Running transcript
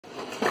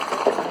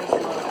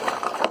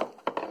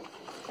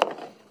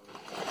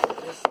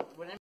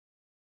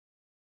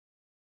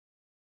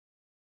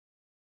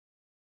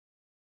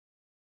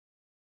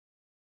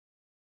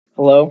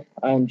Hello,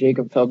 I'm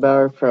Jacob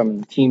Feldbauer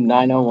from Team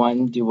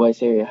 901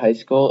 DuBois Area High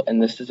School,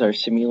 and this is our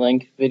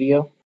Simulink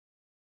video.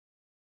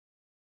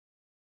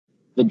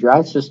 The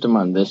drive system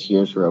on this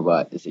year's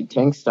robot is a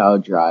tank-style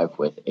drive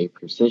with a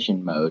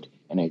precision mode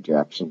and a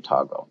direction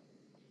toggle.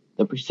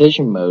 The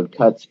precision mode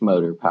cuts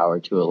motor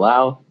power to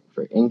allow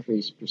for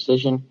increased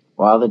precision,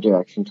 while the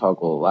direction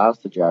toggle allows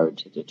the driver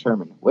to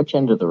determine which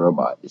end of the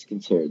robot is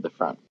considered the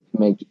front to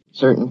make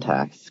certain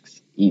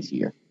tasks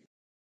easier.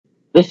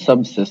 This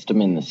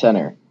subsystem in the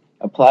center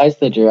applies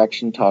the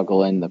direction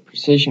toggle in the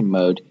precision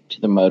mode to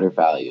the motor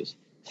values,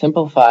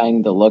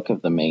 simplifying the look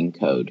of the main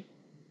code.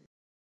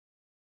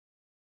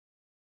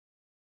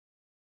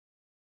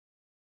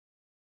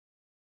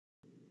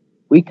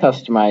 We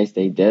customized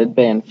a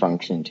deadband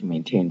function to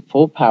maintain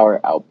full power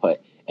output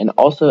and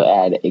also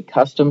add a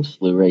custom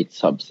slew rate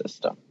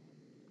subsystem.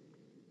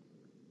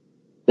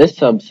 This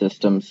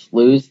subsystem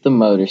slews the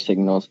motor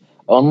signals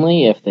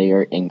only if they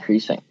are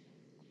increasing.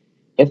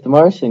 If the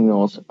motor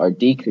signals are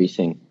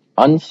decreasing,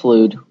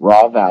 unslewed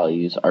raw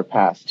values are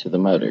passed to the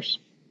motors.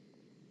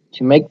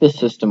 To make this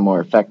system more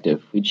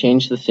effective, we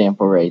changed the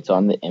sample rates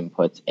on the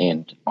inputs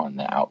and on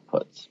the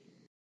outputs.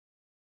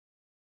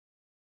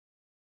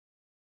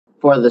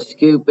 For the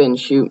scoop and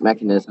shoot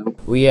mechanism,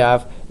 we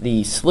have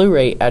the slew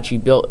rate actually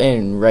built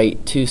in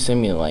right to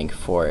Simulink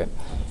for it.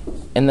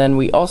 And then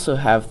we also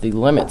have the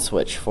limit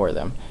switch for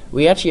them.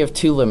 We actually have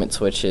two limit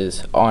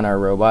switches on our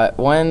robot,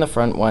 one in the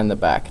front, one in the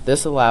back.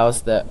 This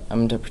allows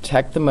them to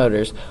protect the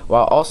motors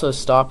while also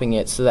stopping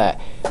it so that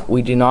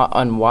we do not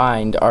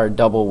unwind our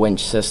double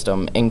winch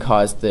system and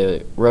cause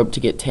the rope to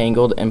get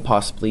tangled and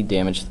possibly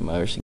damage the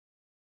motors.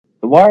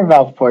 The water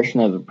valve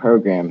portion of the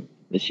program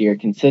this year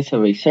consists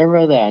of a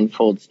servo that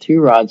unfolds two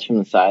rods from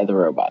the side of the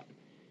robot.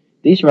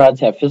 These rods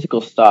have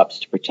physical stops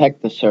to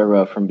protect the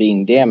servo from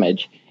being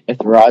damaged if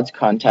the rods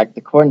contact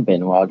the corn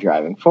bin while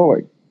driving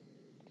forward.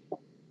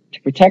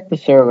 To protect the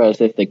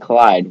servos if they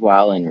collide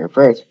while in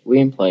reverse, we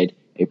employed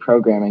a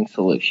programming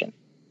solution.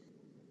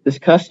 This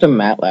custom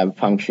MATLAB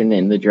function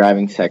in the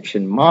driving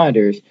section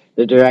monitors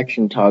the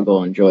direction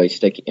toggle and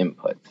joystick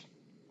inputs.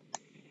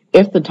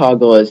 If the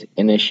toggle is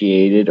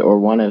initiated or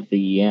one of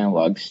the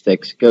analog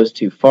sticks goes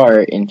too far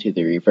into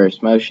the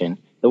reverse motion,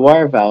 the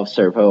water valve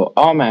servo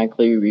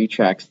automatically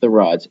retracts the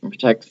rods and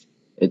protects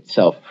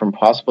itself from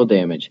possible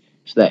damage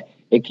so that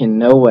it can in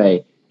no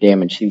way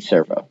damage the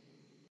servo.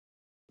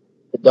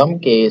 The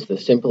dump gate is the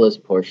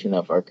simplest portion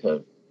of our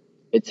code.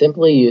 It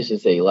simply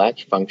uses a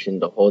latch function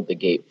to hold the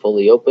gate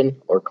fully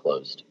open or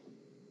closed.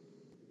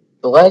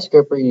 The latch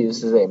gripper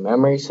uses a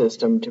memory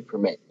system to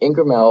permit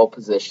incremental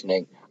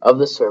positioning of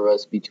the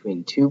servos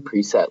between two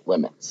preset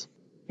limits.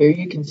 Here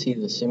you can see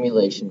the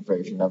simulation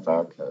version of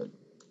our code.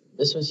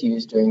 This was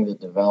used during the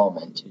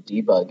development to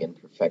debug and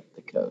perfect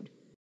the code.